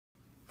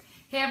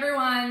Hey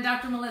everyone,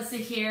 Dr. Melissa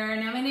here.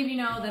 Now many of you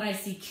know that I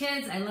see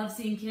kids, I love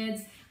seeing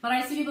kids, but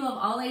I see people of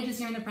all ages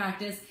here in the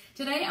practice.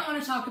 Today I want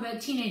to talk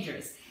about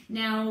teenagers.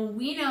 Now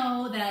we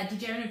know that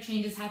degenerative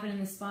changes happen in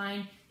the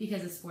spine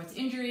because of sports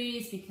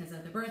injuries, because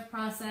of the birth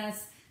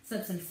process,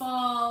 slips and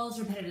falls,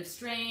 repetitive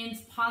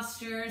strains,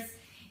 postures,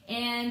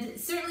 and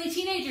certainly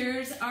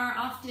teenagers are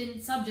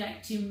often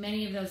subject to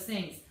many of those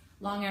things.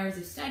 Long hours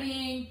of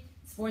studying,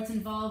 sports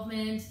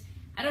involvement.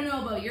 I don't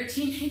know about your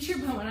teenager,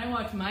 but when I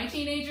watch my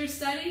teenager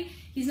study,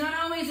 he's not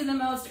always in the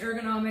most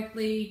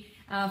ergonomically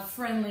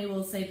friendly,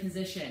 we'll say,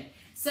 position.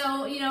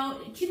 So,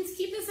 keep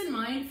this in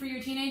mind for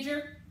your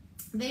teenager.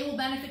 They will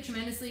benefit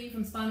tremendously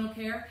from spinal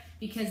care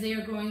because they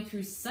are going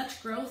through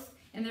such growth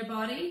in their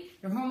body.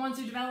 Their hormones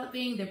are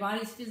developing, their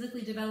body's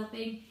physically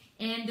developing,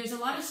 and there's a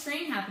lot of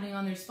strain happening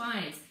on their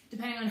spines,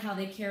 depending on how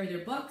they carry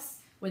their books,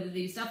 whether they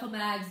use duffel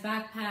bags,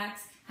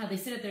 backpacks, how they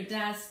sit at their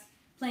desk,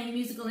 playing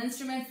musical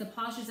instruments, the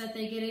postures that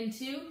they get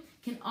into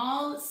can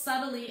all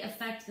subtly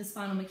affect the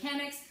spinal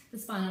mechanics, the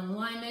spinal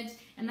alignment,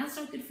 and that's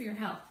not good for your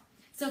health.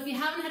 So if you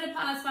haven't had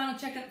a spinal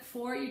checkup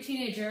for your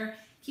teenager,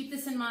 keep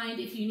this in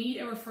mind. If you need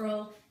a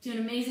referral to an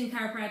amazing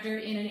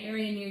chiropractor in an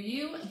area near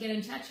you, get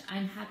in touch.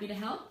 I'm happy to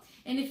help.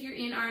 And if you're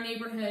in our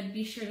neighborhood,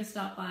 be sure to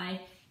stop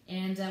by.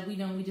 And we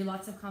do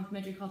lots of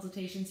complimentary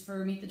consultations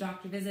for Meet the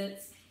Doctor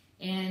visits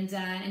and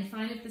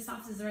find if this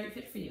office is the right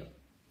fit for you.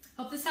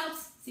 Hope this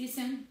helps. See you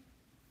soon.